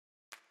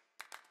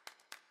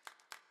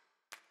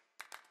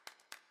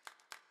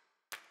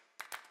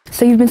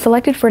So you've been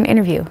selected for an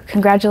interview.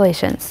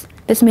 Congratulations.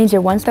 This means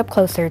you're one step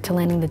closer to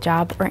landing the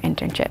job or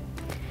internship.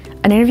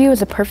 An interview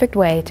is a perfect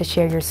way to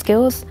share your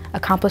skills,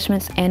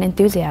 accomplishments, and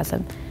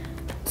enthusiasm.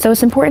 So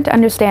it's important to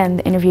understand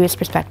the interviewer's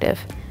perspective.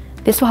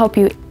 This will help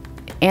you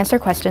answer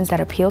questions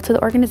that appeal to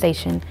the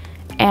organization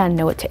and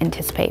know what to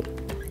anticipate.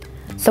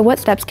 So what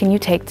steps can you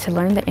take to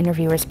learn the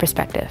interviewer's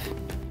perspective?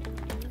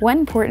 One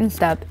important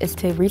step is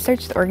to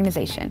research the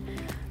organization.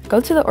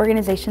 Go to the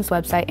organization's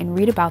website and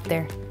read about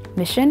their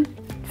mission,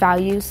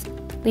 values,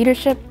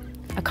 leadership,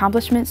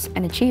 accomplishments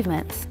and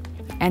achievements,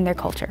 and their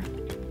culture.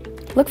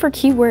 Look for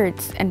key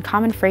words and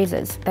common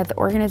phrases that the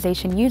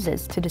organization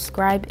uses to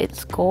describe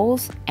its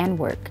goals and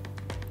work.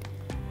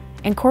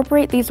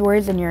 Incorporate these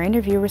words in your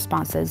interview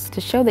responses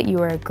to show that you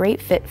are a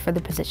great fit for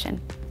the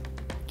position.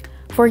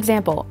 For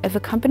example, if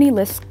a company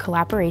lists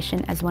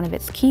collaboration as one of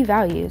its key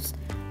values,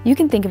 you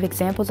can think of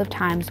examples of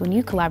times when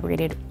you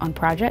collaborated on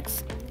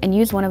projects and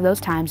use one of those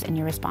times in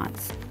your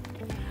response.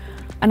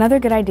 Another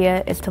good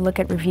idea is to look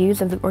at reviews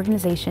of the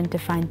organization to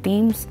find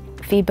themes,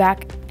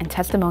 feedback, and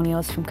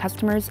testimonials from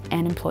customers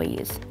and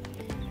employees.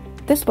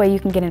 This way you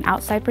can get an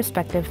outside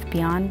perspective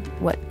beyond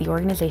what the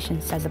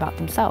organization says about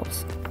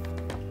themselves.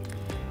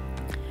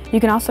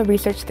 You can also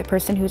research the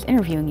person who's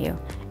interviewing you,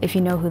 if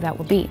you know who that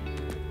will be.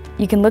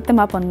 You can look them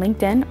up on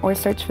LinkedIn or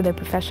search for their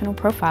professional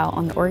profile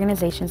on the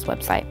organization's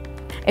website.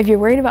 If you're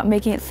worried about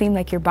making it seem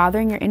like you're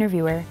bothering your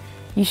interviewer,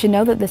 you should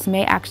know that this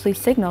may actually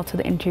signal to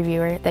the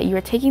interviewer that you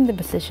are taking the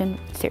position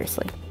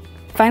seriously.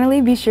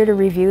 Finally, be sure to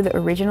review the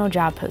original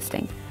job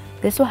posting.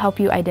 This will help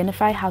you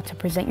identify how to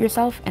present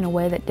yourself in a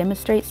way that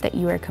demonstrates that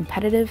you are a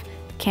competitive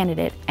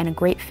candidate and a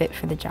great fit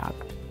for the job.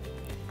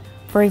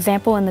 For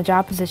example, in the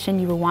job position,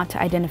 you will want to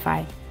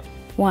identify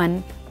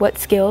 1. What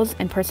skills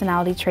and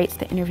personality traits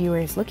the interviewer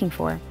is looking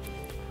for.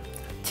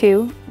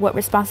 2. What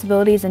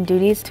responsibilities and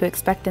duties to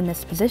expect in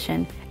this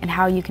position and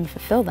how you can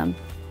fulfill them.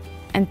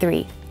 And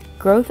 3.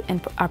 Growth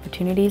and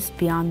opportunities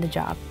beyond the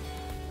job.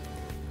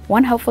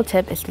 One helpful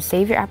tip is to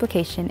save your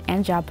application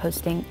and job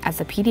posting as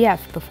a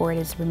PDF before it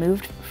is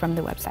removed from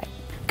the website.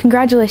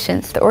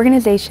 Congratulations, the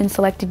organization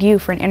selected you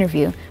for an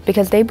interview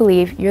because they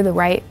believe you're the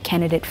right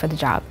candidate for the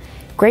job.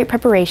 Great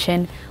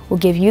preparation will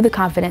give you the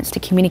confidence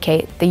to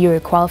communicate that you are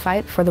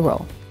qualified for the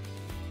role.